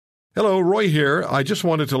Hello, Roy here. I just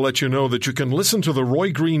wanted to let you know that you can listen to The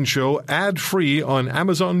Roy Green Show ad-free on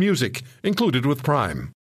Amazon Music, included with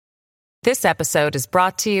Prime. This episode is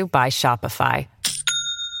brought to you by Shopify.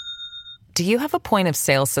 Do you have a point of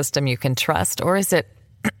sale system you can trust, or is it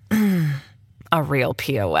a real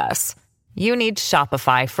POS? You need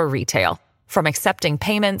Shopify for retail. From accepting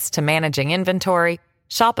payments to managing inventory,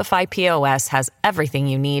 Shopify POS has everything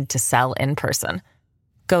you need to sell in person.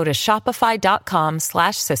 Go to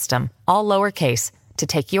shopify.com/system, all lowercase, to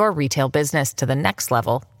take your retail business to the next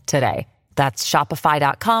level today. That's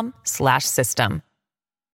shopify.com/system.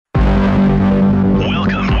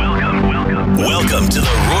 Welcome to the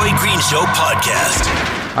Roy Green Show podcast.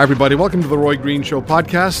 Hi, everybody. Welcome to the Roy Green Show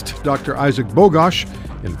podcast. Dr. Isaac Bogosh,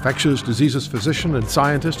 infectious diseases physician and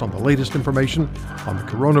scientist, on the latest information on the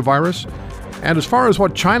coronavirus. And as far as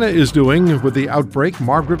what China is doing with the outbreak,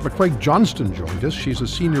 Margaret McQuaig Johnston joined us. She's a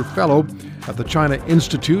senior fellow at the China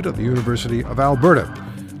Institute at the University of Alberta.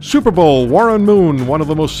 Super Bowl, Warren Moon, one of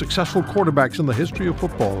the most successful quarterbacks in the history of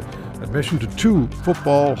football, admission to 2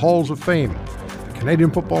 football halls of fame, the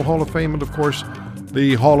Canadian Football Hall of Fame and, of course,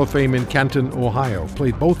 the Hall of Fame in Canton, Ohio.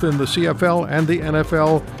 Played both in the CFL and the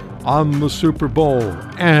NFL on the Super Bowl.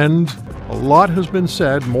 And a lot has been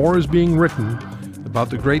said, more is being written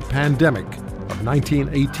about the great pandemic of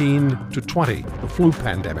 1918 to 20, the flu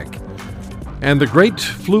pandemic. And the great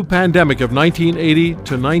flu pandemic of 1980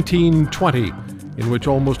 to 1920, in which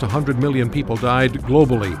almost 100 million people died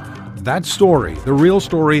globally. That story, the real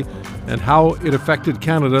story, and how it affected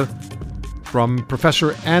Canada, from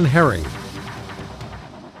Professor Anne Herring.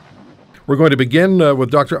 We're going to begin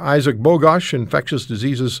with Dr. Isaac Bogosh, infectious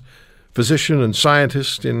diseases physician and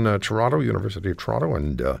scientist in Toronto, University of Toronto,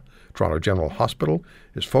 and Toronto General Hospital.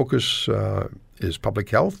 His focus is public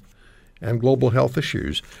health and global health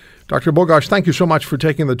issues. Dr. Bogosh, thank you so much for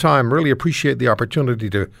taking the time. Really appreciate the opportunity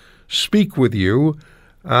to speak with you.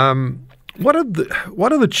 What are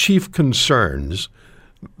the chief concerns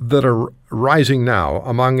that are rising now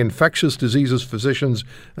among infectious diseases physicians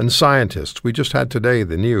and scientists? We just had today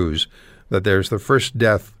the news that there's the first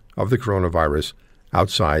death of the coronavirus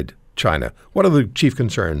outside China. What are the chief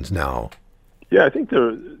concerns now? Yeah, I think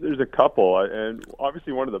there's a couple, and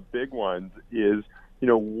obviously one of the big ones is,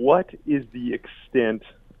 what is the extent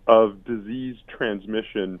of disease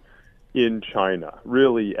transmission in China,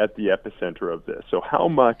 really at the epicenter of this? So how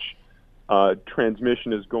much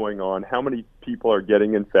transmission is going on? How many people are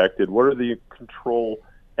getting infected? What are the control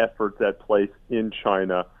efforts at place in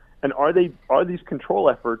China? And are these control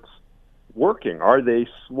efforts working? Are they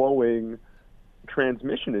slowing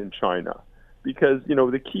transmission in China? Because,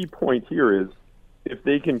 the key point here is, if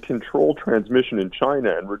they can control transmission in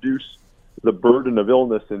China and reduce the burden of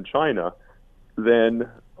illness in China, then,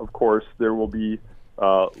 of course, there will be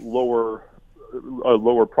a lower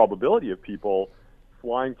probability of people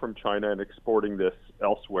flying from China and exporting this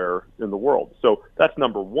elsewhere in the world. So that's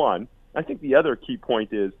number one. I think the other key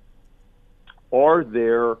point is, are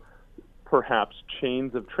there perhaps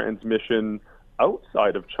chains of transmission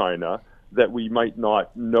outside of China that we might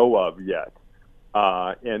not know of yet?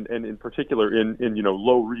 And in particular in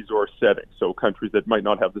low resource settings, so countries that might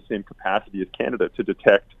not have the same capacity as Canada to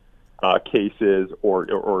detect cases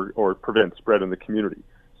or prevent spread in the community.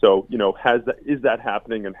 So is that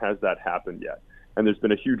happening, and has that happened yet? And there's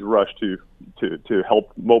been a huge rush to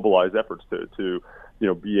help mobilize efforts to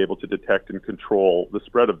be able to detect and control the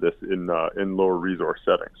spread of this in lower resource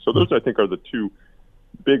settings. So those, I think, are the two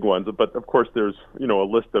big ones. But of course, there's a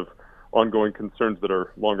list of ongoing concerns that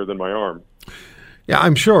are longer than my arm. Yeah,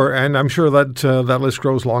 I'm sure, and I'm sure that that list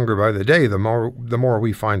grows longer by the day. The more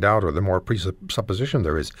we find out, or the more presupposition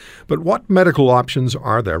there is. But what medical options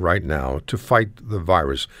are there right now to fight the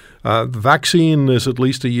virus? The vaccine is at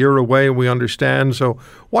least a year away, we understand. So,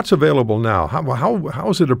 what's available now? How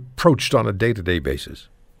is it approached on a day-to-day basis?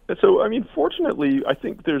 So, fortunately, I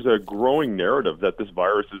think there's a growing narrative that this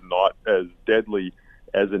virus is not as deadly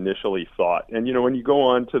as initially thought. And when you go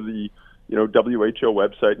on to the WHO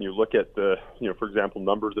website and you look at the, for example,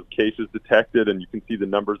 numbers of cases detected, and you can see the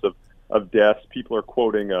numbers of deaths, people are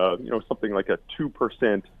quoting, something like a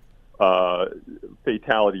 2%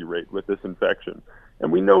 fatality rate with this infection. And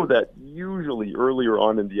we know that usually earlier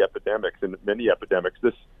on in the epidemics, in many epidemics,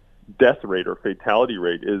 this death rate or fatality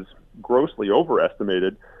rate is grossly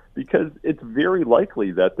overestimated, because it's very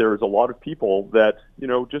likely that there's a lot of people that,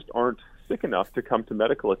 just aren't sick enough to come to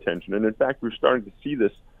medical attention. And in fact, we're starting to see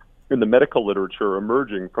this in the medical literature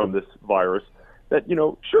emerging from this virus, that,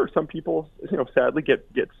 sure, some people, sadly get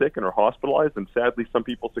sick and are hospitalized, and sadly some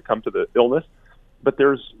people succumb to the illness, but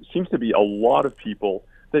seems to be a lot of people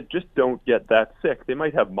that just don't get that sick. They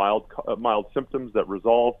might have mild symptoms that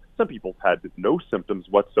resolve. Some people have had no symptoms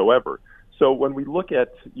whatsoever. So when we look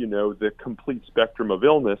at, the complete spectrum of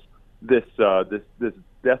illness, this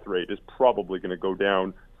death rate is probably going to go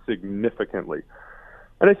down significantly.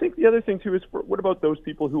 And I think the other thing too is, what about those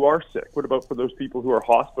people who are sick? What about for those people who are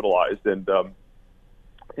hospitalized and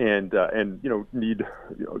need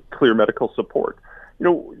clear medical support?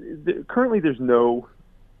 Currently there's no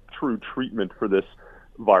true treatment for this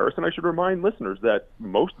virus, and I should remind listeners that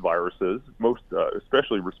most viruses,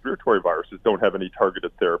 especially respiratory viruses, don't have any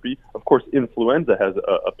targeted therapy. Of course, influenza has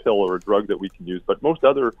a pill or a drug that we can use, but most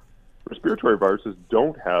other respiratory viruses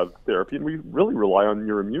don't have therapy, and we really rely on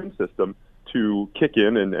your immune system to kick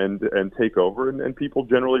in and take over, and people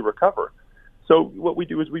generally recover. So what we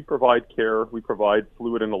do is we provide care, we provide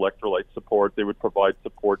fluid and electrolyte support. They would provide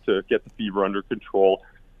support to get the fever under control.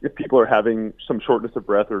 If people are having some shortness of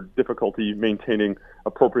breath or difficulty maintaining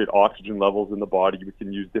appropriate oxygen levels in the body, we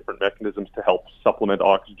can use different mechanisms to help supplement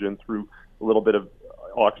oxygen through a little bit of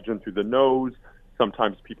oxygen through the nose.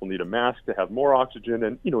 Sometimes people need a mask to have more oxygen,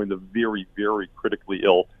 and in the very, very critically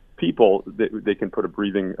ill people, they can put a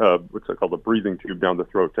breathing, what's called a breathing tube down the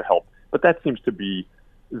throat to help. But that seems to be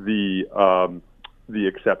the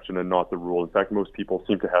exception and not the rule. In fact, most people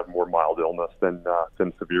seem to have more mild illness than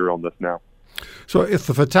severe illness now. So if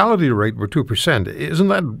the fatality rate were 2%, isn't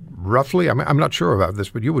that roughly, I'm not sure about this,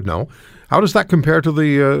 but you would know, how does that compare to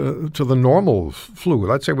the normal flu?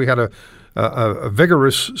 Let's say we had a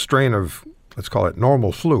vigorous strain of, let's call it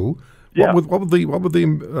normal flu. Yeah. What would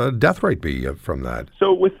the death rate be from that?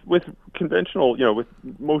 So with conventional, with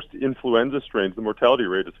most influenza strains, the mortality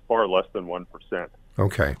rate is far less than 1%.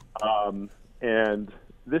 Okay. And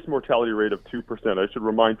this mortality rate of 2%, I should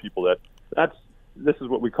remind people that this is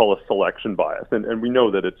what we call a selection bias, and we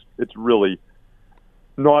know that it's really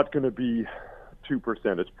not going to be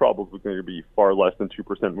 2%. It's probably going to be far less than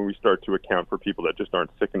 2% when we start to account for people that just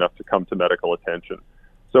aren't sick enough to come to medical attention.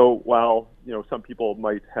 So while some people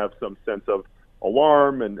might have some sense of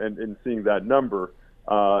alarm and seeing that number,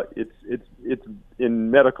 it's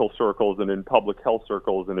in medical circles and in public health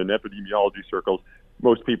circles and in epidemiology circles,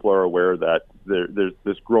 most people are aware that there's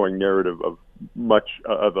this growing narrative of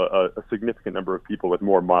a significant number of people with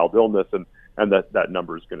more mild illness, and that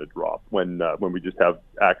number is going to drop when we just have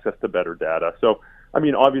access to better data. So,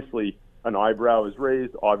 obviously, an eyebrow is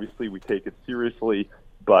raised. Obviously, we take it seriously,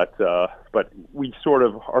 but we sort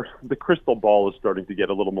of the crystal ball is starting to get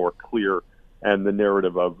a little more clear, and the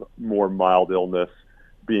narrative of more mild illness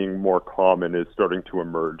being more common is starting to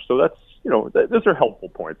emerge. So that's those are helpful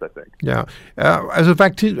points, I think. Yeah. As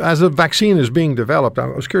a vaccine is being developed, I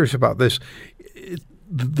was curious about this.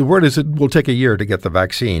 The word is it will take a year to get the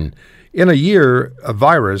vaccine. In a year, a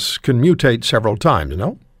virus can mutate several times,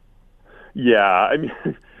 no? Yeah.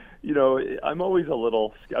 I'm always a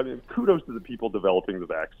little. Kudos to the people developing the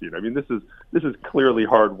vaccine. This is clearly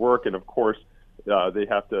hard work, and of course, they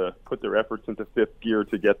have to put their efforts into fifth gear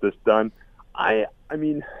to get this done.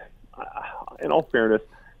 In all fairness,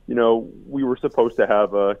 we were supposed to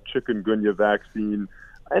have a chikungunya vaccine,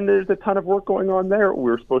 and there's a ton of work going on there.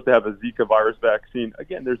 We were supposed to have a Zika virus vaccine.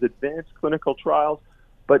 Again, there's advanced clinical trials,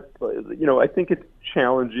 but I think it's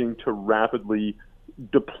challenging to rapidly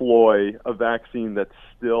deploy a vaccine that's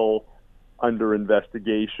still under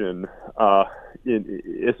investigation,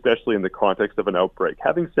 especially in the context of an outbreak.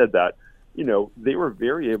 Having said that, they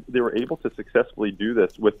were able to successfully do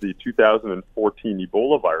this with the 2014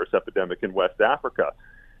 Ebola virus epidemic in West Africa.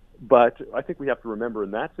 But I think we have to remember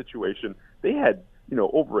in that situation, they had,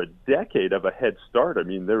 over a decade of a head start.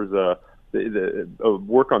 There's the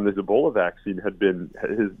work on this Ebola vaccine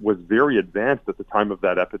was very advanced at the time of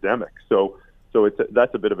that epidemic. So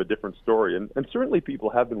that's a bit of a different story. And certainly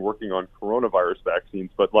people have been working on coronavirus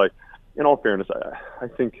vaccines, but in all fairness, I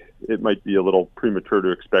think it might be a little premature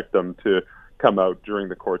to expect them to come out during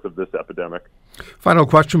the course of this epidemic. Final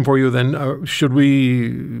question for you then. Should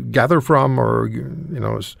we gather from or,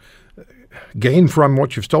 gain from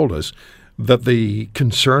what you've told us that the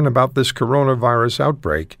concern about this coronavirus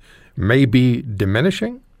outbreak may be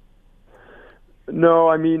diminishing? No,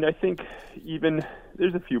 I think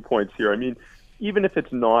there's a few points here. Even if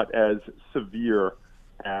it's not as severe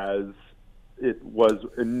as it was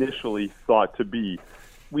initially thought to be,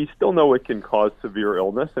 we still know it can cause severe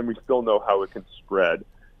illness, and we still know how it can spread.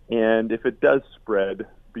 And if it does spread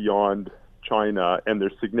beyond China and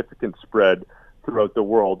there's significant spread throughout the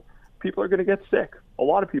world, people are going to get sick. A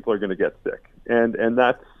lot of people are going to get sick. And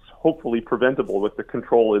that's hopefully preventable with the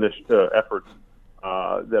control efforts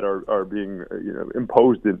that are being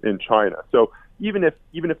imposed in China. So even if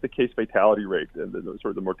the case fatality rate and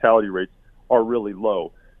the mortality rates are really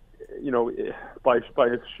low, by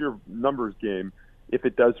a sheer numbers game, if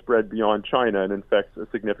it does spread beyond China and infects a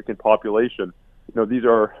significant population, these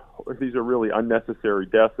are really unnecessary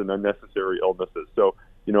deaths and unnecessary illnesses. So,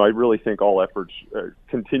 I really think all efforts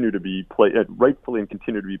continue to be rightfully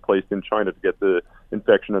continue to be placed in China to get the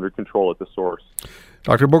infection under control at the source.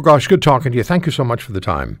 Dr. Bogosh, good talking to you. Thank you so much for the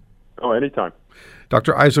time. Oh, anytime.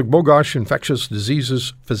 Dr. Isaac Bogosh, infectious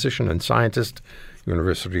diseases physician and scientist,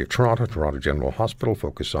 University of Toronto, Toronto General Hospital,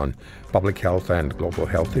 focus on public health and global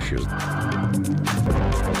health issues.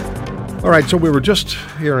 All right, so we were just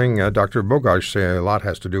hearing Dr. Bogosh say a lot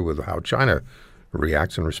has to do with how China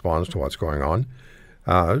reacts and responds to what's going on.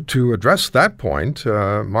 To address that point,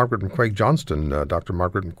 Margaret McQuaig-Johnston, Dr.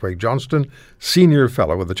 Margaret McQuaig-Johnston, Senior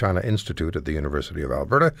Fellow with the China Institute at the University of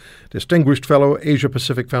Alberta, Distinguished Fellow, Asia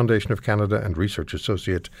Pacific Foundation of Canada, and Research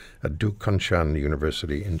Associate at Duke Kunshan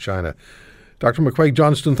University in China. Dr.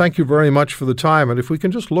 McQuaig-Johnston, thank you very much for the time. And if we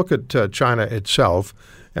can just look at China itself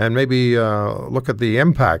and maybe look at the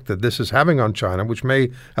impact that this is having on China, which may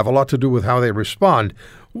have a lot to do with how they respond.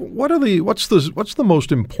 What's the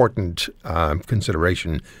most important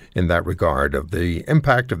consideration in that regard of the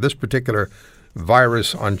impact of this particular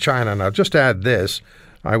virus on China? And I'll just add this: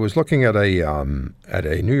 I was looking at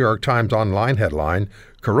a New York Times online headline: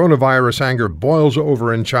 "Coronavirus anger boils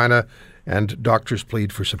over in China, and doctors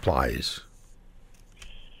plead for supplies."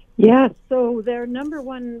 Yeah, so their number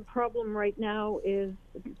one problem right now is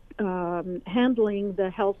handling the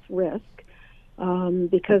health risk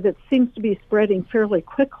because it seems to be spreading fairly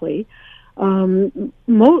quickly.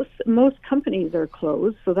 Most companies are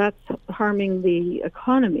closed, so that's harming the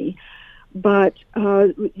economy. But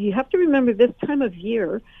you have to remember this time of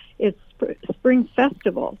year, it's Spring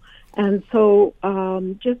Festival. And so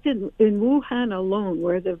just in Wuhan alone,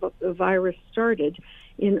 where the virus started,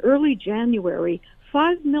 in early January,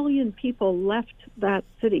 5 million people left that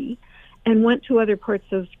city and went to other parts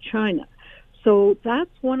of China. So that's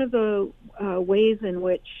one of the ways in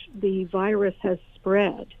which the virus has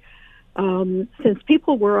spread. Since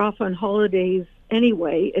people were off on holidays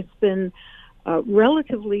anyway, it's been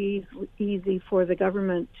relatively easy for the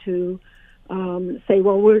government to say,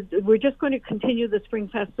 well, we're just going to continue the Spring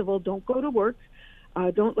Festival. Don't go to work.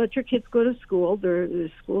 Don't let your kids go to school. The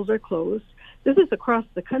schools are closed. This is across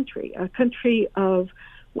the country, a country of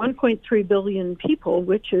 1.3 billion people,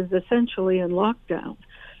 which is essentially in lockdown.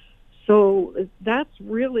 So that's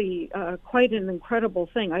really quite an incredible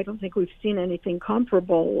thing. I don't think we've seen anything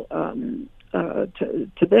comparable to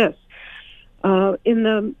this. In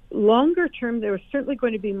the longer term, there's certainly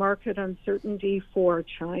going to be market uncertainty for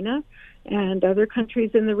China and other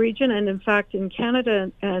countries in the region. And in fact, in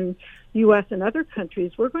Canada and U.S. and other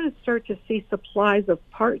countries, we're going to start to see supplies of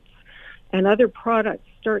parts and other products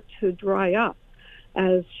start to dry up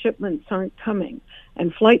as shipments aren't coming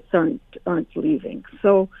and flights aren't leaving.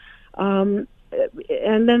 So, and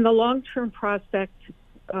then the long-term prospect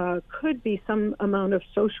could be some amount of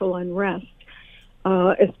social unrest,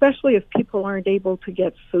 especially if people aren't able to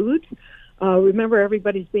get food. Remember,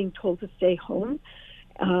 everybody's being told to stay home,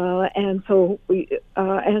 and so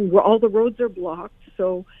and all the roads are blocked.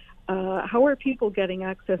 So, how are people getting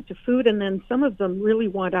access to food? And then some of them really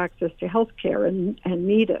want access to health care and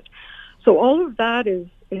need it. So all of that is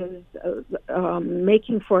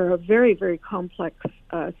making for a very, very complex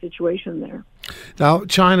situation there. Now,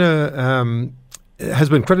 China has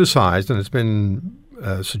been criticized, and it's been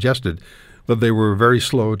suggested that they were very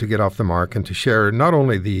slow to get off the mark and to share not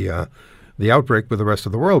only the outbreak with the rest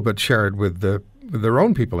of the world, but share it with their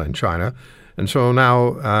own people in China. And so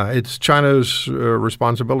now it's China's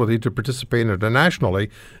responsibility to participate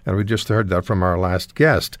internationally, and we just heard that from our last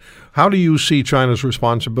guest. How do you see China's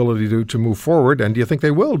responsibility to move forward, and do you think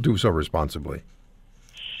they will do so responsibly?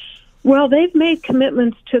 Well, they've made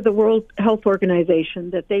commitments to the World Health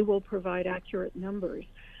Organization that they will provide accurate numbers.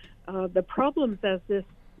 The problems as this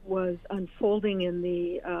was unfolding in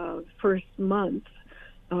the first month,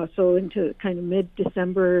 so into kind of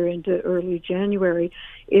mid-December into early January,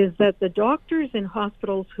 is that the doctors in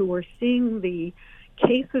hospitals who were seeing the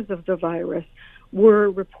cases of the virus were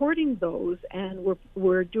reporting those and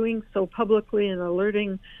were doing so publicly and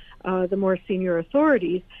alerting the more senior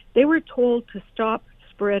authorities. They were told to stop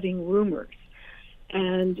spreading rumors.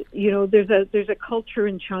 And, you know, there's a culture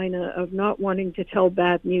in China of not wanting to tell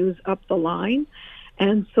bad news up the line.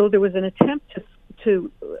 And so there was an attempt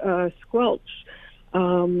to squelch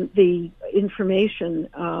the information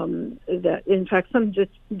that, in fact, some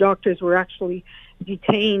doctors were actually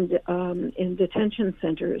detained in detention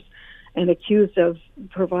centers and accused of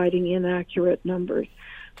providing inaccurate numbers.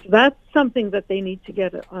 So that's something that they need to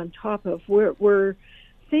get on top of. We're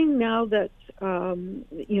seeing now that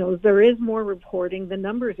there is more reporting. The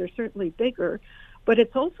numbers are certainly bigger, but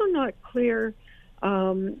it's also not clear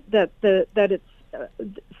that it's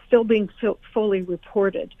still being fully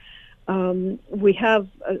reported. We have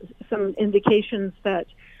some indications that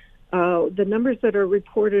the numbers that are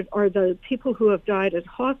reported are the people who have died at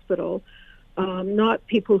hospital, not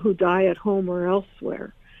people who die at home or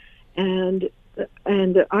elsewhere. And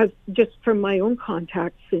I've just from my own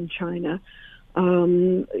contacts in China,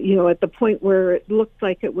 at the point where it looked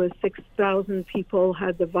like it was 6,000 people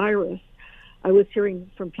had the virus, I was hearing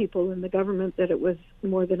from people in the government that it was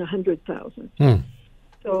more than 100,000.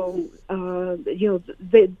 So,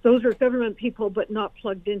 those are government people, but not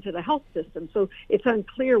plugged into the health system. So it's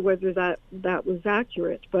unclear whether that was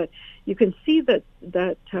accurate. But you can see that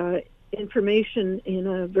information in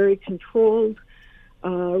a very controlled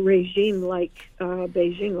regime like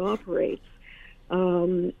Beijing operates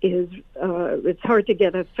it's hard to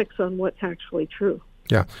get a fix on what's actually true.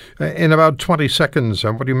 Yeah. In about 20 seconds,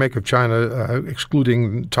 what do you make of China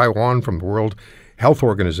excluding Taiwan from the World Health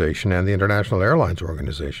Organization and the International Airlines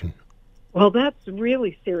Organization? Well, that's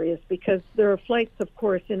really serious because there are flights, of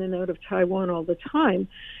course, in and out of Taiwan all the time.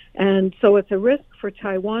 And so it's a risk for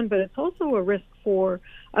Taiwan, but it's also a risk for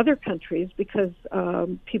other countries because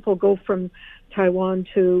people go from Taiwan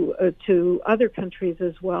to other countries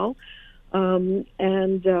as well. They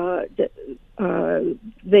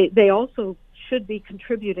also should be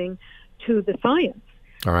contributing to the science.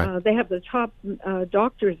 All right. They have the top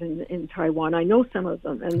doctors in Taiwan. I know some of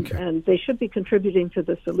them, and they should be contributing to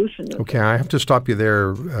the solution. Okay, I have to stop you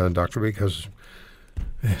there, Doctor, because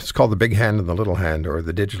it's called the big hand and the little hand, or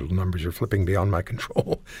the digital numbers are flipping beyond my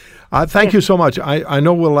control. Thank you so much. I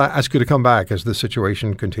know we'll ask you to come back as the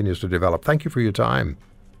situation continues to develop. Thank you for your time.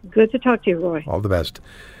 Good to talk to you, Roy. All the best.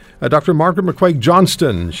 Dr. Margaret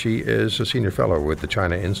McQuaig-Johnston, she is a senior fellow with the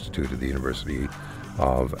China Institute at the University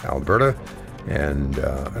of Alberta and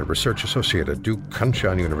a research associate at Duke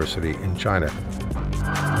Kunshan University in China.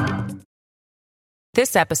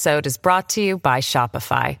 This episode is brought to you by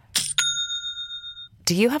Shopify.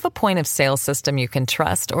 Do you have a point of sale system you can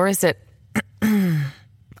trust, or is it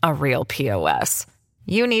a real POS?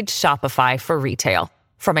 You need Shopify for retail.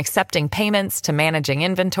 From accepting payments to managing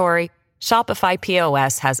inventory, Shopify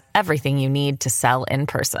POS has everything you need to sell in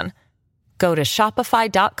person. Go to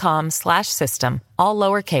shopify.com/system, all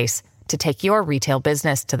lowercase, to take your retail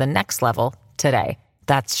business to the next level today.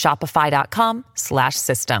 That's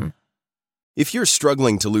shopify.com/system. If you're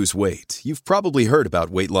struggling to lose weight, you've probably heard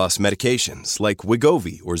about weight loss medications like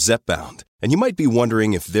Wegovy or Zepbound, and you might be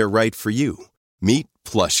wondering if they're right for you. Meet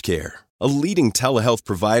PlushCare, a leading telehealth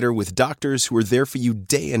provider with doctors who are there for you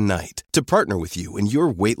day and night to partner with you in your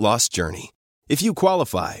weight loss journey. If you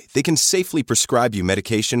qualify, they can safely prescribe you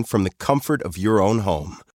medication from the comfort of your own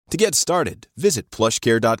home. To get started, visit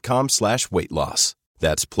plushcare.com/weight-loss.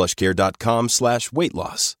 That's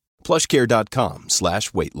plushcare.com/weight-loss.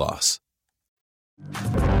 plushcare.com/weight-loss.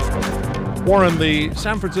 Warren, the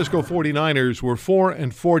San Francisco 49ers were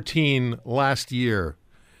 4-14 last year.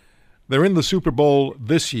 They're in the Super Bowl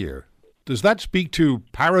this year. Does that speak to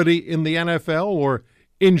parity in the NFL or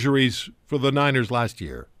injuries for the Niners last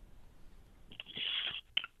year?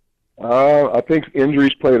 I think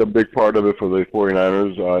injuries played a big part of it for the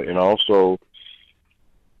 49ers, and also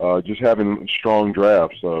just having strong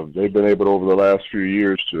drafts. They've been able over the last few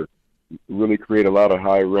years to really create a lot of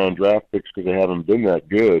high-round draft picks because they haven't been that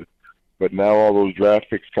good. But now all those draft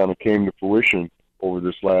picks kind of came to fruition over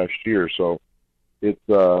this last year. So it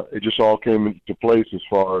just all came into place as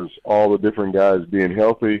far as all the different guys being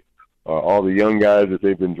healthy, all the young guys that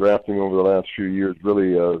they've been drafting over the last few years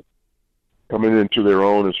really coming into their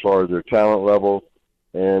own as far as their talent level.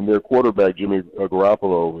 And their quarterback, Jimmy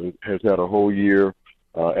Garoppolo, has had a whole year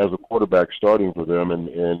as a quarterback starting for them,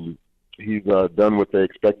 and he's done what they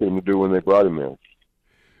expected him to do when they brought him there.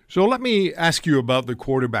 So let me ask you about the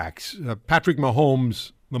quarterbacks. Patrick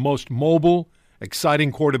Mahomes, the most mobile,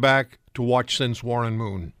 exciting quarterback to watch since Warren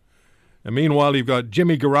Moon. And meanwhile, you've got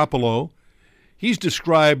Jimmy Garoppolo. He's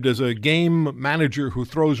described as a game manager who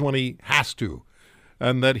throws when he has to,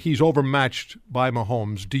 and that he's overmatched by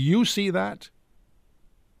Mahomes. Do you see that?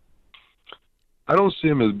 I don't see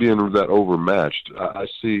him as being that overmatched. I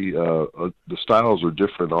see the styles are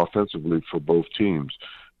different offensively for both teams.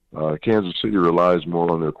 Kansas City relies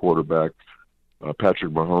more on their quarterback,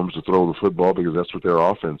 Patrick Mahomes, to throw the football because that's what their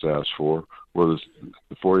offense asks for, whereas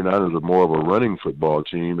the 49ers are more of a running football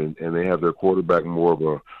team, and they have their quarterback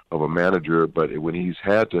more of a manager. But when he's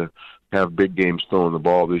had to have big games throwing the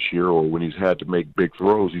ball this year, or when he's had to make big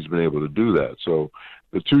throws, he's been able to do that. So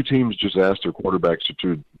the two teams just ask their quarterbacks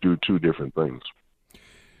to do two different things.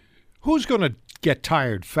 Who's going to get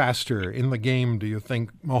tired faster in the game, do you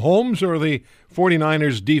think? Mahomes or the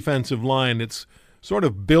 49ers defensive line? It's sort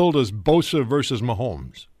of billed as Bosa versus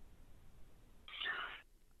Mahomes.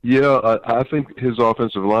 Yeah, I think his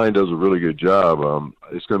offensive line does a really good job.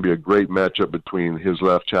 It's going to be a great matchup between his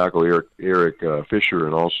left tackle, Eric Fisher,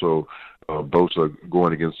 and also Bosa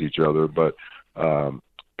going against each other. But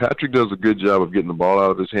Patrick does a good job of getting the ball out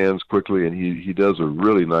of his hands quickly, and he does a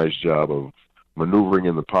really nice job of maneuvering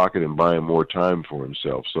in the pocket and buying more time for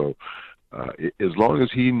himself. So as long as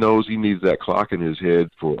he knows he needs that clock in his head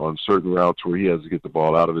on certain routes where he has to get the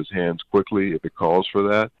ball out of his hands quickly, if it calls for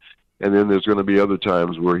that, and then there's going to be other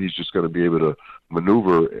times where he's just going to be able to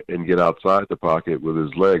maneuver and get outside the pocket with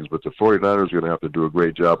his legs. But the 49ers are going to have to do a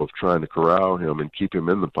great job of trying to corral him and keep him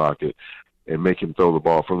in the pocket and make him throw the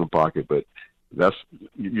ball from the pocket. But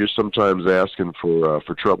you're sometimes asking for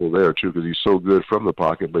trouble there, too, because he's so good from the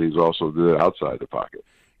pocket, but he's also good outside the pocket.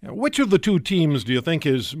 Now, which of the two teams do you think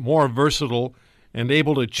is more versatile and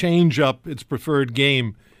able to change up its preferred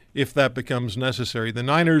game if that becomes necessary? The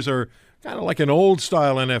Niners are kind of like an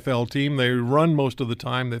old-style NFL team. They run most of the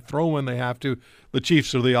time. They throw when they have to. The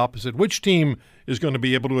Chiefs are the opposite. Which team is going to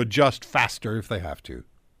be able to adjust faster if they have to?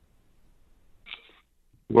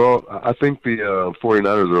 Well, I think the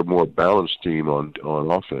 49ers are a more balanced team on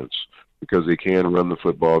offense because they can run the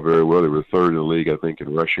football very well. They were third in the league, I think,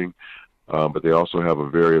 in rushing, but they also have a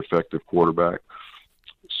very effective quarterback.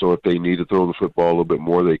 So if they need to throw the football a little bit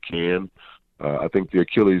more, they can. I think the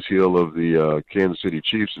Achilles heel of the Kansas City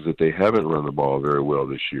Chiefs is that they haven't run the ball very well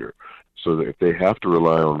this year. So that if they have to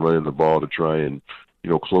rely on running the ball to try and,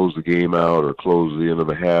 close the game out or close the end of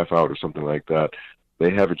the half out or something like that,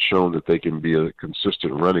 they haven't shown that they can be a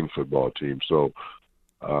consistent running football team. So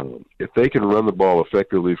if they can run the ball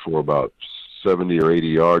effectively for about 70 or 80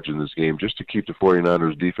 yards in this game just to keep the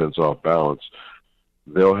 49ers defense off balance,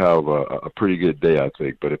 they'll have a pretty good day, I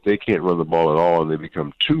think. But if they can't run the ball at all and they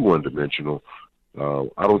become too one-dimensional,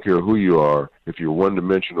 I don't care who you are. If you're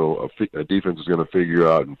one-dimensional, a defense is going to figure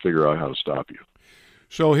out how to stop you.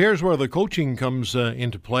 So here's where the coaching comes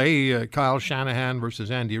into play. Kyle Shanahan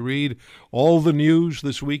versus Andy Reid. All the news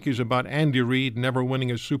this week is about Andy Reid never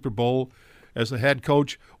winning a Super Bowl as a head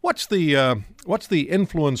coach. What's the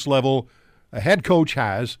influence level a head coach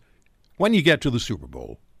has when you get to the Super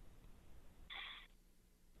Bowl?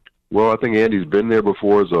 Well, I think Andy's been there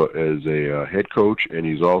before as a head coach, and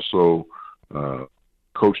he's also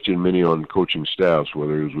coached in many on coaching staffs,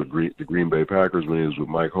 whether he was with the Green Bay Packers, when he was with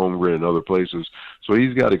Mike Holmgren and other places. So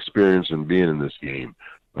he's got experience in being in this game.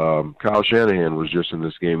 Kyle Shanahan was just in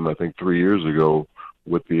this game, I think, 3 years ago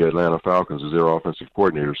with the Atlanta Falcons as their offensive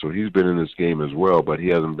coordinator. So he's been in this game as well, but he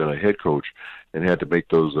hasn't been a head coach and had to make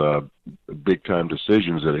those big-time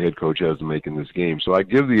decisions that a head coach has to make in this game. So I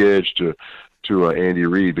give the edge to Andy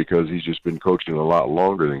Reid because he's just been coaching a lot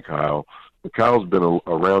longer than Kyle. But Kyle's been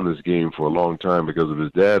around this game for a long time because of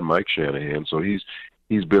his dad, Mike Shanahan. So he's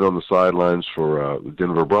been on the sidelines for the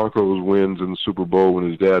Denver Broncos wins in the Super Bowl when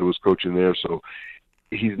his dad was coaching there. So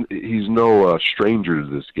he's no stranger to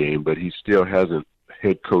this game, but he still hasn't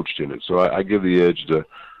head coached in it. So I give the edge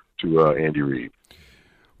to Andy Reid.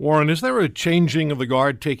 Warren, is there a changing of the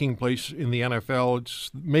guard taking place in the NFL? It's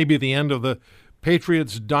maybe the end of the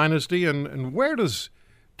Patriots dynasty, and where does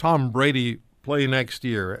Tom Brady play next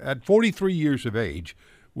year? At 43 years of age,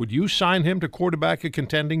 would you sign him to quarterback a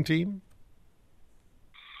contending team?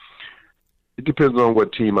 It depends on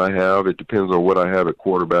what team I have. It depends on what I have at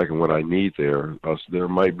quarterback and what I need there. There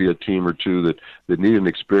might be a team or two that need an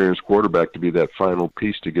experienced quarterback to be that final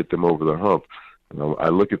piece to get them over the hump. I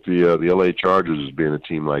look at the LA Chargers as being a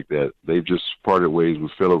team like that. They've just parted ways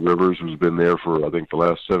with Phillip Rivers, who's been there for, I think, the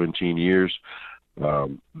last 17 years.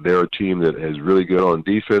 They're a team that is really good on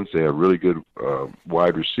defense. They have really good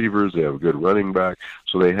wide receivers. They have a good running back.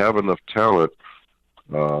 So they have enough talent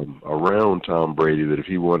around Tom Brady that if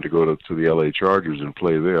he wanted to go to the LA Chargers and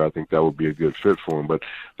play there, I think that would be a good fit for him. But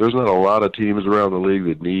there's not a lot of teams around the league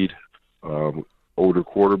that need older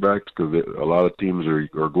quarterbacks because a lot of teams are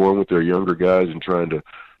going with their younger guys and trying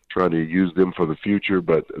to use them for the future.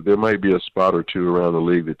 But there might be a spot or two around the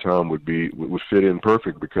league that Tom would fit in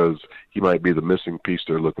perfect because he might be the missing piece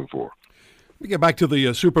they're looking for. We get back to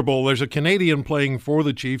the Super Bowl. There's a Canadian playing for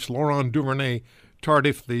the Chiefs, Laurent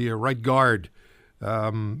Duvernay-Tardif, the right guard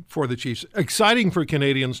for the Chiefs. Exciting for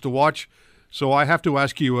Canadians to watch. So I have to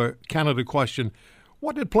ask you a Canada question.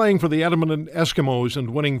 What did playing for the Edmonton Eskimos and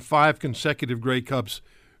winning 5 consecutive Grey Cups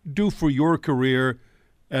do for your career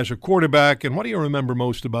as a quarterback, and what do you remember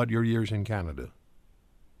most about your years in Canada?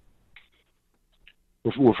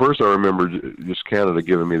 Well, first I remember just Canada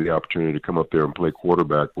giving me the opportunity to come up there and play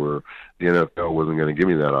quarterback where the NFL wasn't going to give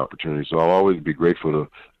me that opportunity. So I'll always be grateful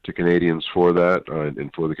to Canadians for that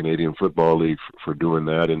and for the Canadian Football League for doing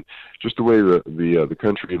that. And just the way the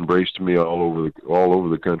country embraced me all over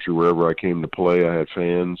the country, wherever I came to play, I had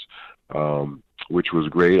fans, which was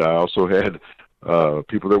great. I also had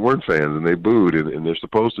people that weren't fans, and they booed, and they're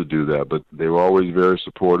supposed to do that, but they were always very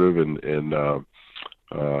supportive and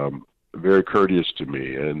very courteous to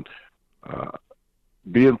me. And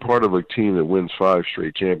being part of a team that wins 5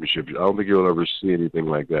 straight championships, I don't think you'll ever see anything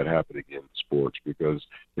like that happen again in sports, because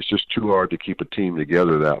it's just too hard to keep a team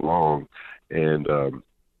together that long. And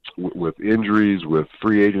with injuries, with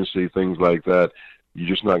free agency, things like that, you're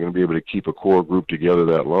just not going to be able to keep a core group together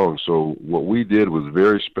that long. So what we did was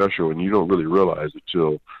very special, and you don't really realize it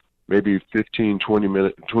till maybe 15,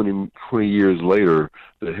 20 years later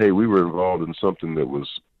that, hey, we were involved in something that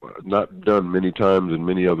was not done many times in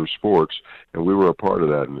many other sports, and we were a part of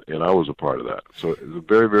that, and I was a part of that. So it was a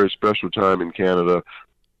very, very special time in Canada.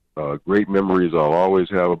 Great memories I'll always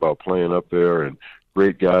have about playing up there, and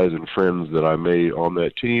great guys and friends that I made on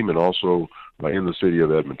that team, and also in the city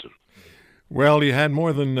of Edmonton. Well, you had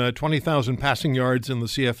more than 20,000 passing yards in the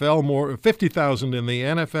CFL, more 50,000 in the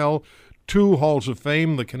NFL, 2 Halls of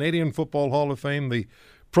Fame, the Canadian Football Hall of Fame, the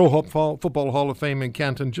Pro Football Hall of Fame in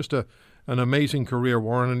Canton. Just an amazing career,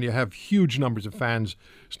 Warren, and you have huge numbers of fans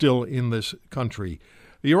still in this country.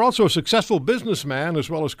 You're also a successful businessman as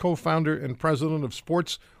well as co-founder and president of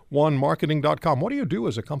SportsOneMarketing.com. What do you do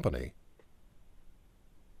as a company?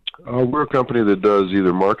 We're a company that does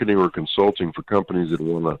either marketing or consulting for companies that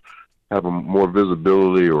want to have more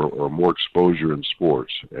visibility or more exposure in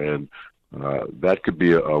sports. And that could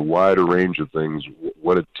be a wider range of things,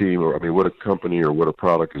 what a team what a company or what a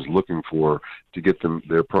product is looking for to get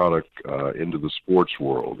their product into the sports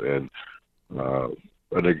world. And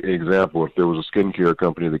an example, if there was a skincare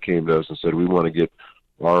company that came to us and said, we want to get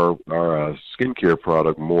our skincare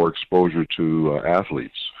product more exposure to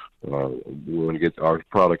athletes. We want to get our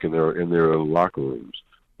product in their locker rooms.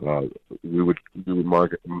 We would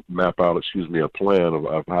map out a plan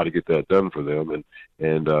of how to get that done for them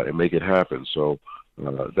and make it happen. So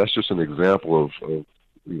that's just an example of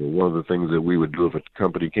one of the things that we would do if a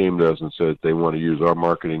company came to us and said they want to use our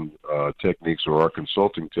marketing techniques or our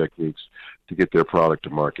consulting techniques to get their product to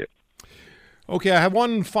market. Okay, I have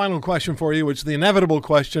one final question for you. It's the inevitable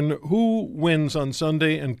question. Who wins on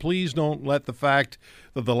Sunday? And please don't let the fact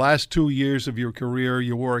that the last 2 years of your career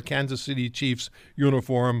you wore a Kansas City Chiefs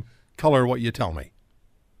uniform color what you tell me.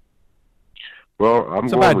 Well, I'm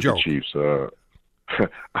going with the Chiefs.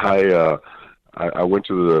 I went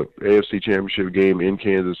to the AFC Championship game in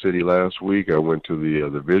Kansas City last week. I went to the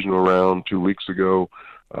divisional round 2 weeks ago.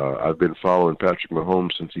 I've been following Patrick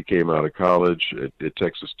Mahomes since he came out of college at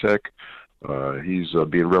Texas Tech. He's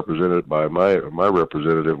being represented by my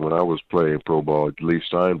representative when I was playing pro ball, Leif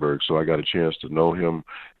Steinberg, so I got a chance to know him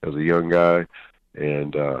as a young guy.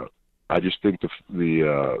 And I just think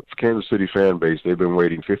the Kansas City fan base, they've been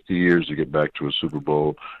waiting 50 years to get back to a Super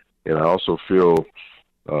Bowl. And I also feel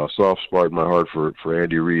a soft spot in my heart for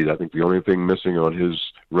Andy Reid. I think the only thing missing on his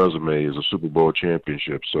resume is a Super Bowl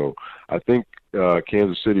championship. So I think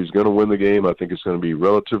Kansas City is going to win the game. I think it's going to be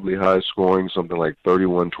relatively high scoring, something like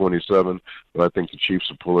 31-27. But I think the Chiefs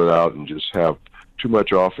will pull it out and just have too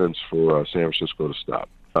much offense for San Francisco to stop.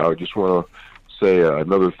 I just want to say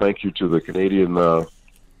another thank you to the Canadian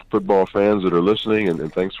football fans that are listening,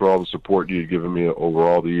 and thanks for all the support you've given me over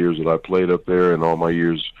all the years that I played up there and all my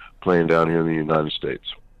years playing down here in the United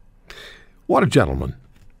States. What a gentleman.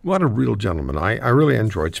 What a real gentleman. I really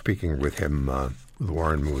enjoyed speaking with him, with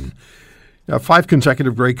Warren Moon. 5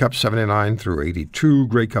 consecutive Grey Cups, 79 through 82,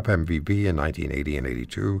 Grey Cup MVP in 1980 and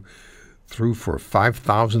 82, threw for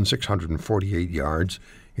 5,648 yards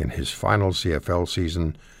in his final CFL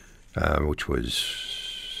season, which was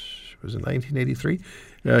it 1983?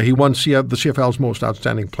 He won the CFL's Most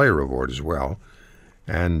Outstanding Player Award as well.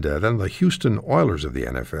 And then the Houston Oilers of the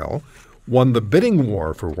NFL won the bidding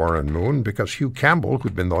war for Warren Moon because Hugh Campbell,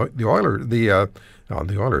 who'd been the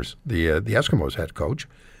Eskimos head coach,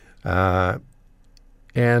 and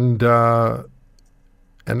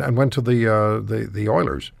went to the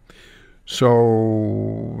Oilers.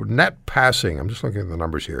 So net passing, I'm just looking at the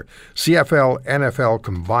numbers here. CFL, NFL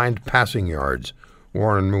combined passing yards,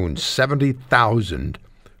 Warren Moon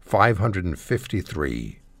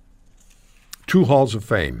 70,553. 2 Halls of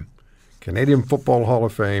Fame, Canadian Football Hall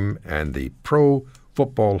of Fame and the Pro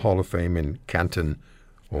Football Hall of Fame in Canton,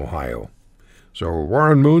 Ohio. So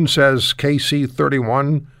Warren Moon says KC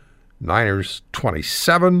 31, Niners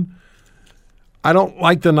 27. I don't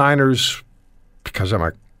like the Niners because I'm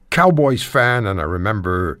a Cowboys fan, and I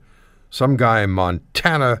remember some guy in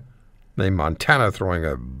Montana named Montana throwing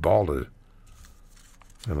a ball to,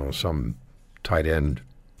 some tight end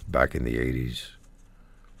back in the 80s.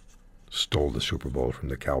 Stole the Super Bowl from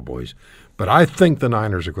the Cowboys. But I think the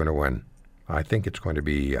Niners are going to win. I think it's going to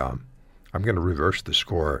be, I'm going to reverse the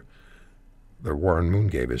score that Warren Moon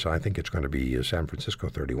gave us. I think it's going to be San Francisco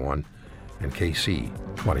 31 and KC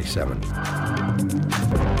 27.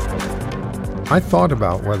 I thought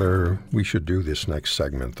about whether we should do this next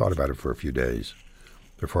segment, thought about it for a few days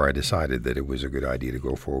before I decided that it was a good idea to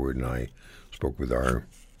go forward, and I spoke with our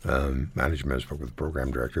management, spoke with the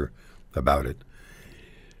program director about it.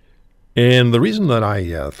 And the reason that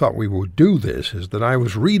I thought we would do this is that I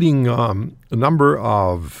was reading a number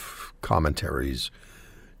of commentaries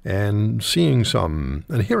and seeing some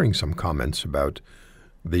and hearing some comments about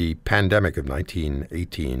the pandemic of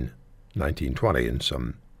 1918, 1920, and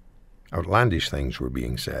some outlandish things were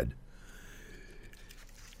being said.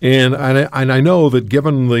 And I know that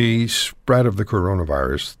given the spread of the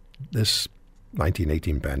coronavirus, this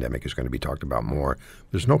 1918 pandemic is going to be talked about more.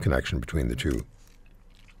 There's no connection between the two.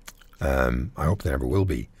 I hope there never will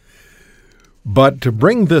be. But to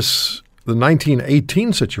bring the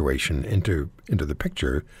 1918 situation into the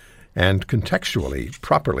picture and contextually,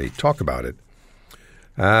 properly talk about it,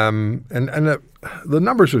 the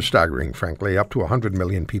numbers are staggering, frankly. Up to 100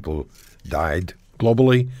 million people died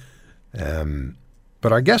globally.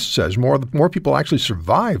 But our guest says more people actually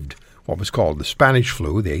survived what was called the Spanish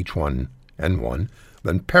flu, the H1N1,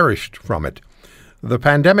 than perished from it. The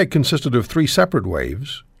pandemic consisted of 3 separate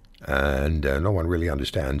waves, and no one really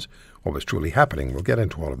understands what was truly happening. We'll get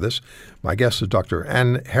into all of this. My guest is Dr.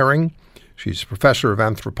 Anne Herring. She's professor of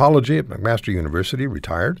anthropology at McMaster University,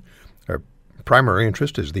 retired. Her primary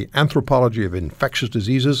interest is the anthropology of infectious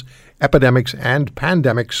diseases, epidemics, and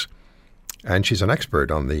pandemics, and she's an expert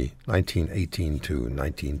on the 1918 to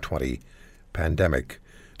 1920 pandemic.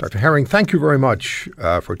 Dr. Herring, thank you very much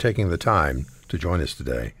for taking the time to join us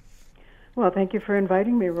today. Well, thank you for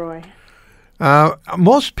inviting me, Roy.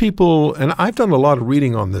 Most people, and I've done a lot of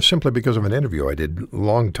reading on this simply because of an interview I did a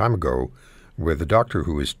long time ago with a doctor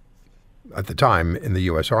who was, at the time, in the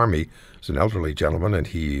U.S. Army. He's an elderly gentleman, and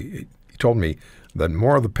he told me that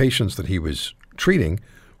more of the patients that he was treating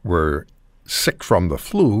were sick from the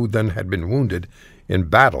flu than had been wounded in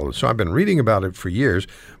battle. So I've been reading about it for years,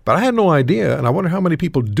 but I had no idea, and I wonder how many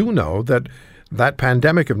people do know that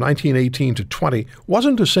pandemic of 1918 to 20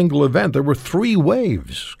 wasn't a single event. There were 3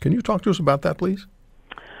 waves. Can you talk to us about that, please?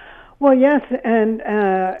 Well, yes, and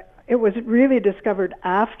it was really discovered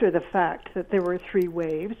after the fact that there were 3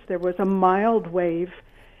 waves. There was a mild wave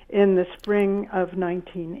in the spring of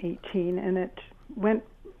 1918, and it went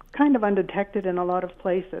kind of undetected in a lot of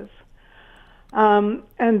places.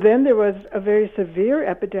 And then there was a very severe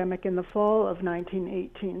epidemic in the fall of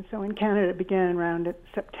 1918. So in Canada, it began around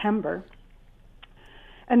September.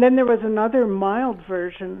 And then there was another mild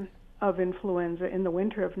version of influenza in the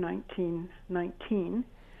winter of 1919.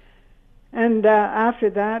 And after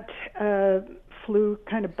that, flu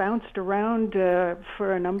kind of bounced around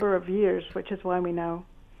for a number of years, which is why we now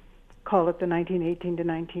call it the 1918 to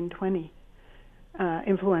 1920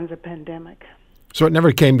 influenza pandemic. So it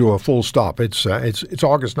never came to a full stop. It's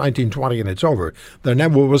August 1920 and it's over. There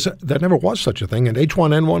never was such a thing, and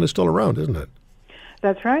H1N1 is still around, isn't it?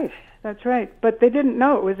 That's right. That's right. But they didn't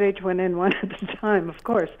know it was H1N1 at the time, of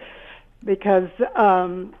course, because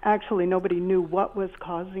actually nobody knew what was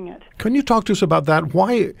causing it. Can you talk to us about that?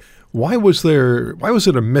 Why was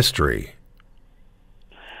it a mystery?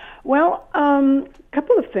 Well, a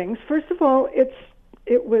couple of things. First of all,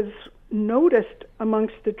 it was noticed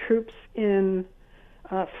amongst the troops in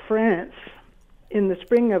France in the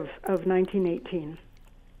spring of 1918.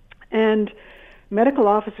 And medical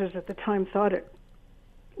officers at the time thought it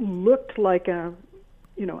looked like a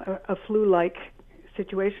flu-like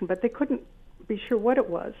situation, but they couldn't be sure what it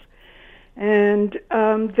was. And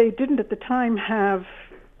they didn't at the time have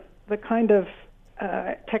the kind of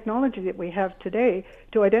technology that we have today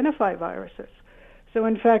to identify viruses. So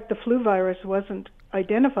in fact, the flu virus wasn't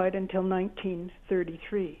identified until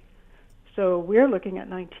 1933. So we're looking at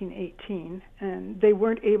 1918, and they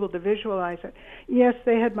weren't able to visualize it. Yes,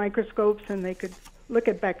 they had microscopes and they could look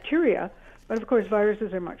at bacteria, but of course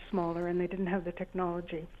viruses are much smaller and they didn't have the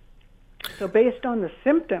technology. So based on the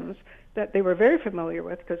symptoms that they were very familiar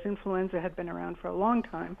with, because influenza had been around for a long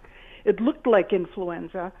time, it looked like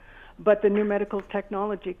influenza, but the new medical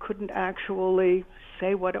technology couldn't actually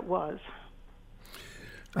say what it was.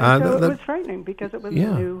 So it was frightening because it was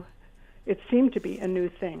a it seemed to be a new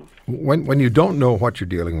thing. When you don't know what you're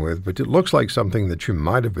dealing with, but it looks like something that you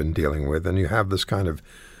might have been dealing with, and you have this kind of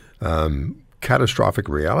catastrophic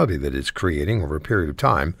reality that it's creating over a period of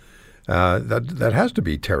time, that has to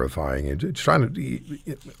be terrifying. It's trying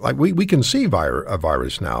to, like we can see a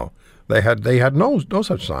virus now. They had no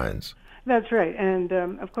such signs. That's right, and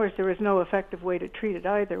of course there was no effective way to treat it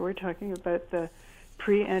either. We're talking about the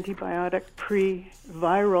pre-antibiotic,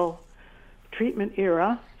 pre-viral treatment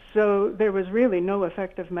era, so there was really no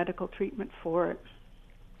effective medical treatment for it.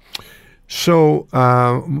 So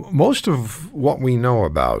most of what we know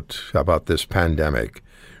about this pandemic,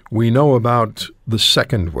 we know about the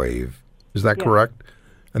second wave. Is that correct?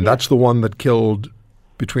 And that's the one that killed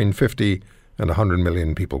between 50 and 100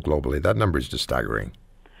 million people globally. That number is just staggering.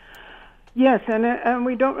 Yes, and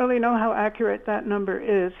we don't really know how accurate that number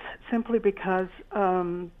is, simply because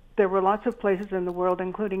there were lots of places in the world,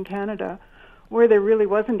 including Canada, where there really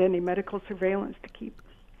wasn't any medical surveillance to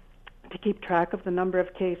keep track of the number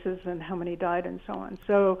of cases and how many died and so on.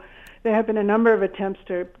 So there have been a number of attempts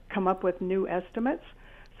to come up with new estimates.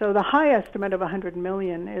 So the high estimate of 100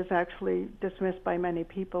 million is actually dismissed by many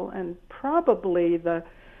people, and probably the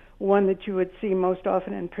one that you would see most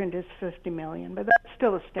often in print is 50 million, but that's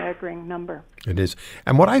still a staggering number. It is.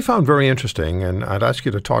 And what I found very interesting, and I'd ask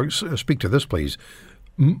you to speak to this, please,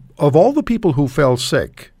 of all the people who fell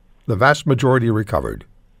sick, the vast majority recovered.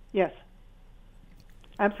 Yes,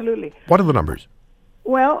 absolutely. What are the numbers?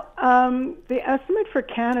 Well, the estimate for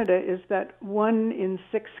Canada is that 1 in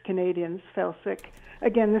 6 Canadians fell sick.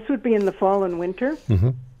 Again, this would be in the fall and winter.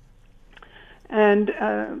 Mm-hmm. And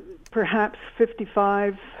perhaps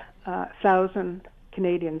 55,000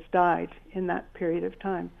 Canadians died in that period of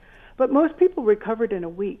time. But most people recovered in a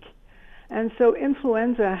week. And so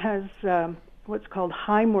influenza has what's called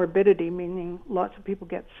high morbidity, meaning lots of people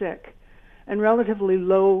get sick, and relatively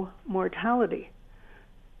low mortality.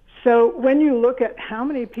 So when you look at how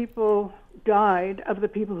many people died of the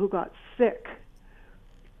people who got sick,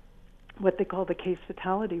 what they call the case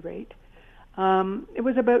fatality rate, it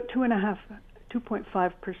was about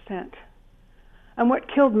 2.5%. And what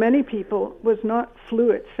killed many people was not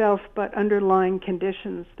flu itself, but underlying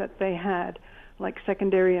conditions that they had, like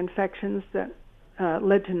secondary infections that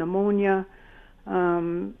led to pneumonia,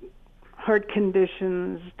 heart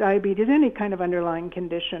conditions, diabetes, any kind of underlying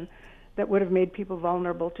condition that would have made people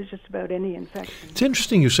vulnerable to just about any infection. It's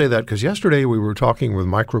interesting you say that, because yesterday we were talking with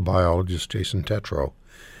microbiologist Jason Tetro,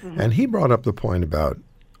 and he brought up the point about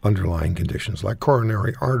underlying conditions like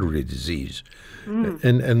coronary artery disease.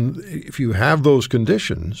 And if you have those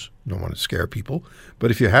conditions, don't want to scare people, but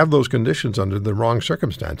if you have those conditions under the wrong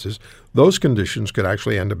circumstances, those conditions could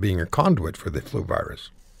actually end up being a conduit for the flu virus.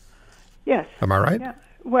 Yes. Am I right? Yeah.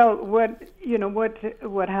 Well,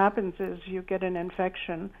 what happens is you get an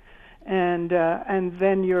infection, and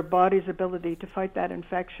then your body's ability to fight that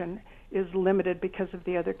infection is limited because of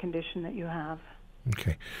the other condition that you have.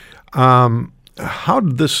 Okay. How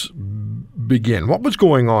did this begin? What was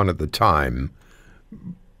going on at the time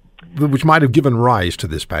which might have given rise to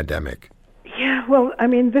this pandemic? Yeah, well, I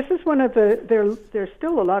mean, this is one of there's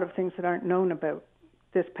still a lot of things that aren't known about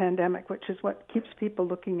this pandemic, which is what keeps people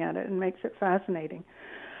looking at it and makes it fascinating.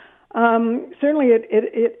 Certainly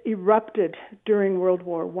it erupted during World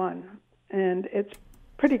War I, and it's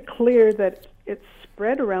pretty clear that its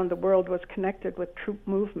spread around the world was connected with troop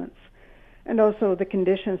movements and also the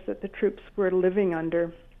conditions that the troops were living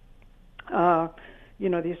under.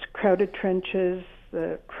 These crowded trenches,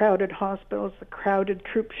 the crowded hospitals, the crowded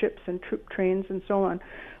troop ships and troop trains and so on,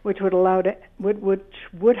 which would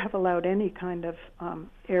have allowed any kind of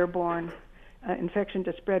airborne infection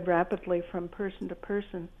to spread rapidly from person to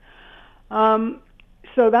person.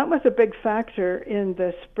 So that was a big factor in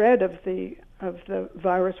the spread of the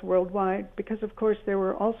virus worldwide, because of course there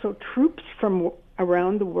were also troops from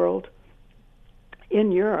around the world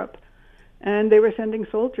in Europe, and they were sending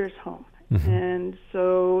soldiers home. Mm-hmm. And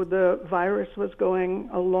so the virus was going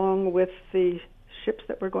along with the ships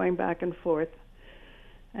that were going back and forth.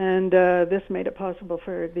 And this made it possible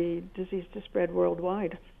for the disease to spread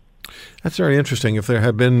worldwide. That's very interesting. If there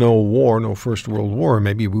had been no war, no First World War,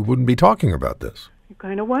 maybe we wouldn't be talking about this. You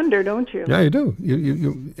kind of wonder, don't you? Yeah, you do.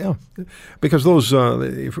 Yeah. Because those,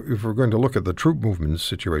 if we're going to look at the troop movement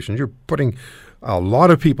situations, you're putting a lot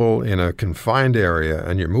of people in a confined area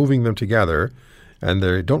and you're moving them together, and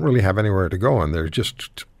they don't really have anywhere to go, and they're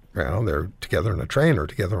just, they're together in a train or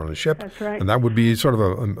together on a ship. That's right. And that would be sort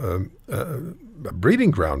of a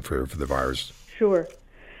breeding ground for the virus. Sure.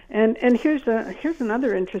 And here's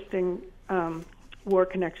another interesting war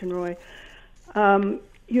connection, Roy.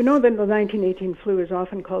 You know that the 1918 flu is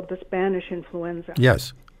often called the Spanish influenza.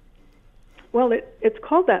 Yes. Well, it's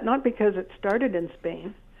called that not because it started in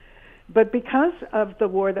Spain, but because of the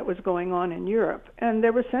war that was going on in Europe, and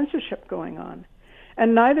there was censorship going on.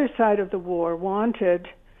 And neither side of the war wanted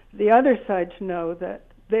the other side to know that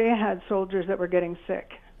they had soldiers that were getting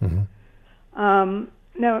sick. Mm-hmm.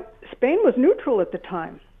 Now, Spain was neutral at the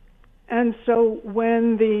time. And so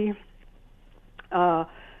when the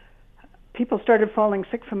people started falling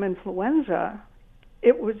sick from influenza,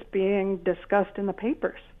 it was being discussed in the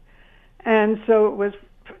papers. And so it was,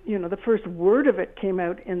 the first word of it came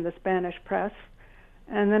out in the Spanish press,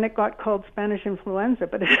 and then it got called Spanish influenza,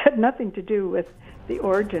 but it had nothing to do with the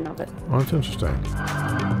origin of it. Oh, that's interesting.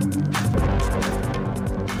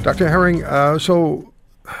 Dr. Herring, so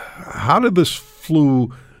how did this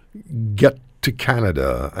flu get to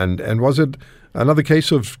Canada, and was it another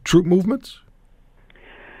case of troop movements?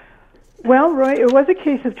 Well, Roy, it was a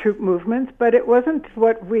case of troop movements, but it wasn't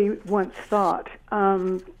what we once thought.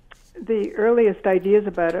 The earliest ideas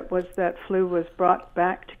about it was that flu was brought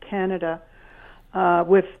back to Canada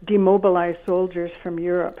with demobilized soldiers from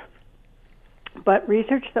Europe. But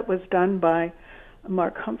research that was done by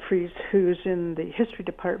Mark Humphreys, who's in the history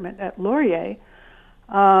department at Laurier,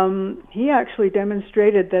 he actually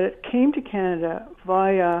demonstrated that it came to Canada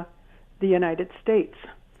via the United States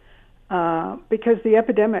because the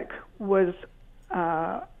epidemic was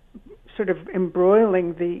sort of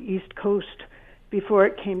embroiling the East Coast before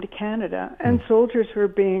it came to Canada, and soldiers were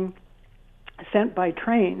being sent by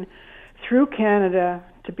train through Canada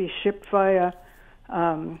to be shipped via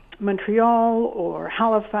Montreal or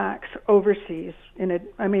Halifax overseas.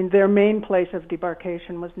 Their main place of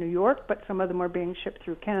debarkation was New York, but some of them were being shipped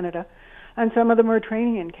through Canada, and some of them were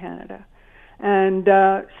training in Canada. And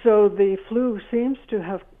so the flu seems to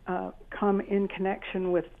have come in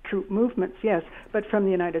connection with troop movements, yes, but from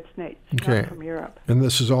the United States, not from Europe. And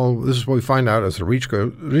this is what we find out as the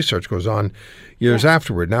research goes on years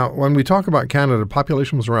afterward. Now, when we talk about Canada, the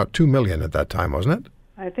population was around 2 million at that time, wasn't it?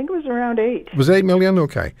 I think it was around 8. It was 8 million?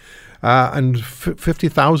 Okay. And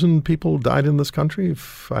 50,000 people died in this country,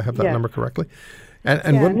 if I have that number correctly.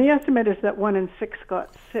 And the estimate is that 1 in 6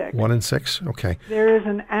 got sick. 1 in 6? Okay. There is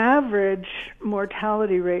an average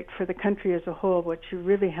mortality rate for the country as a whole, which you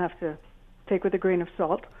really have to take with a grain of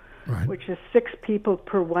salt, which is 6 people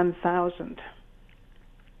per 1,000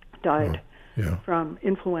 died from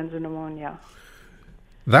influenza pneumonia.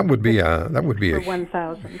 That would be a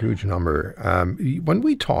 1,000. Huge number. When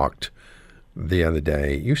we talked the other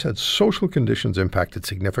day, you said social conditions impacted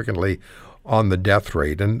significantly on the death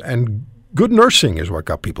rate, and good nursing is what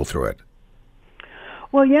got people through it.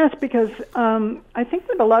 Well, yes, because I think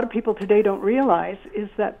what a lot of people today don't realize is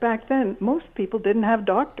that back then most people didn't have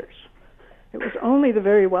doctors. It was only the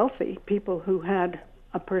very wealthy people who had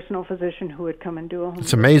a personal physician who would come and do a home.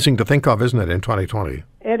 It's amazing to think of, isn't it, in 2020?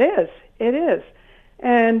 It is.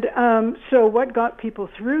 And so what got people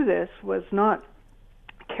through this was not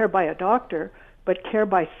care by a doctor, but care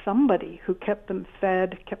by somebody who kept them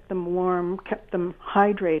fed, kept them warm, kept them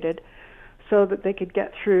hydrated, so that they could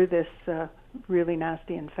get through this really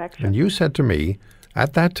nasty infection. And you said to me,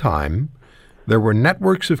 at that time, there were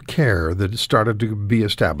networks of care that started to be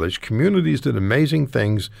established. Communities did amazing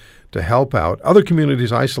things to help out. Other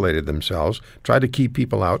communities isolated themselves, tried to keep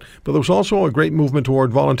people out. But there was also a great movement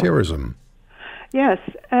toward volunteerism. Yes,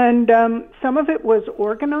 and some of it was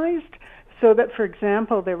organized so that, for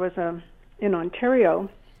example, there was in Ontario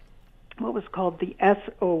what was called the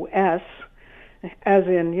SOS, as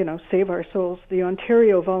in, Save Our Souls. The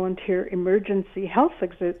Ontario Volunteer Emergency Health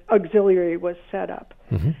Auxiliary was set up.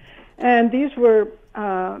 Mm-hmm. And these were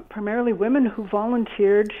primarily women who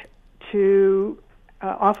volunteered to,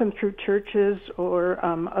 often through churches or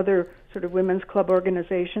other sort of women's club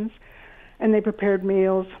organizations, and they prepared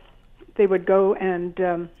meals. They would go and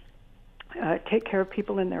take care of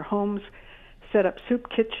people in their homes, set up soup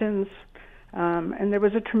kitchens, and there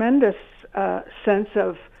was a tremendous sense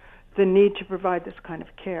of the need to provide this kind of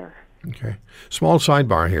care. Okay. Small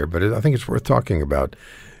sidebar here, but I think it's worth talking about.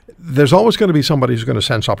 There's always going to be somebody who's going to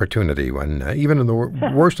sense opportunity when, even in the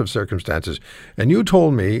worst of circumstances. And you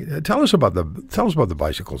told me, tell us about the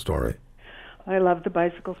bicycle story. I love the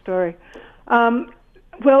bicycle story.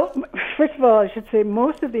 Well, first of all, I should say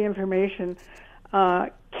most of the information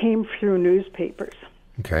came through newspapers.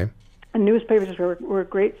 Okay. And newspapers were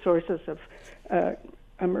great sources of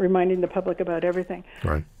reminding the public about everything.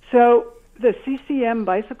 Right. So the CCM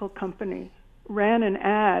Bicycle Company ran an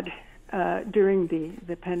ad during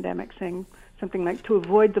the pandemic saying something like, to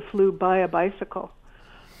avoid the flu, buy a bicycle.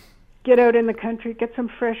 Get out in the country, get some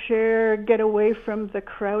fresh air, get away from the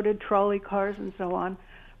crowded trolley cars and so on.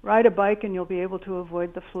 Ride a bike and you'll be able to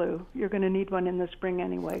avoid the flu. You're going to need one in the spring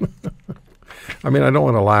anyway. I mean, I don't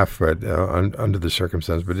want to laugh but under the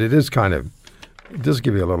circumstance, but it is kind of, it does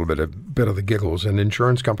give you a little bit of the giggles. And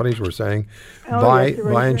insurance companies were saying, buy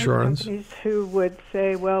insurance. Companies who would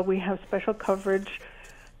say, well, we have special coverage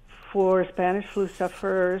for Spanish flu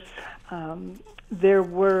sufferers. There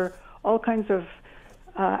were all kinds of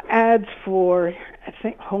ads for, I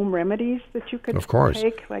think, home remedies that you could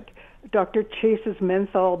take, like Dr. Chase's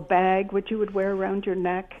menthol bag, which you would wear around your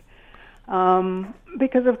neck.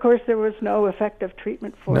 Because, of course, there was no effective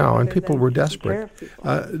treatment for it. No, and people were desperate.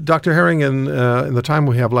 Dr. Herring, in the time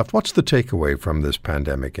we have left, what's the takeaway from this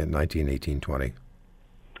pandemic in 1918-20?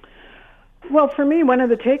 Well, for me, one of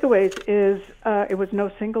the takeaways is it was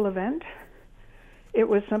no single event. It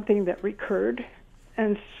was something that recurred,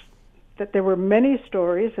 and that there were many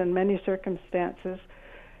stories and many circumstances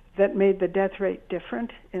that made the death rate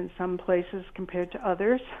different in some places compared to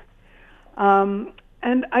others.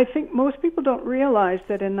 And I think most people don't realize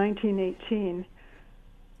that in 1918,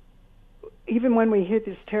 even when we hit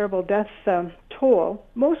this terrible death toll,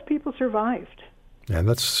 most people survived. And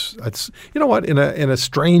that's you know what, in a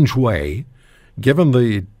strange way, given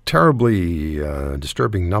the terribly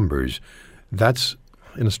disturbing numbers, that's,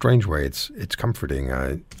 in a strange way, it's comforting.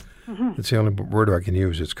 It's the only word I can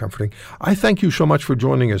use. It's comforting. I thank you so much for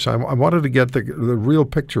joining us. I wanted to get the real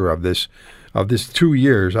picture of this 2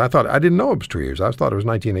 years. I didn't know it was 2 years. I thought it was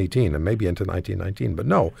 1918 and maybe into 1919. But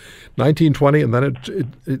no, 1920, and then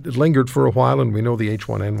it lingered for a while, and we know the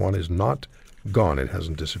H1N1 is not gone. It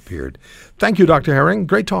hasn't disappeared. Thank you, Dr. Herring.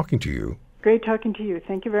 Great talking to you. Great talking to you.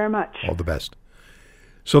 Thank you very much. All the best.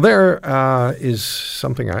 So there is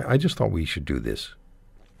something I just thought we should do this.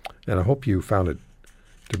 And I hope you found it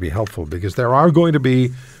to be helpful, because there are going to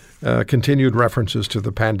be continued references to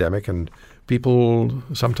the pandemic, and people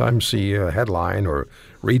sometimes see a headline or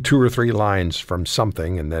read 2 or 3 lines from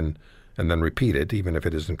something and then repeat it, even if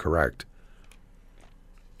it isn't correct.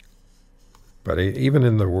 But even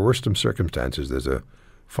in the worst of circumstances, there's a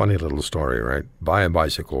funny little story, right? Buy a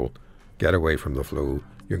bicycle, get away from the flu.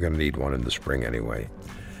 You're going to need one in the spring anyway.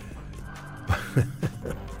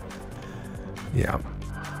 Yeah.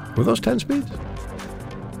 Were those 10 speeds?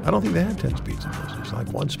 I don't think they had 10 speeds in those. It's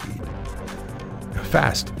like 1 speed.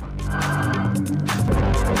 Fast.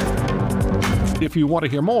 If you want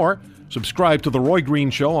to hear more, subscribe to The Roy Green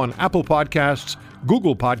Show on Apple Podcasts,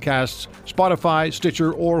 Google Podcasts, Spotify,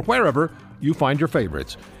 Stitcher, or wherever you find your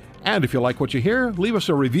favorites. And if you like what you hear, leave us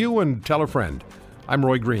a review and tell a friend. I'm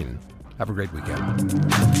Roy Green. Have a great weekend.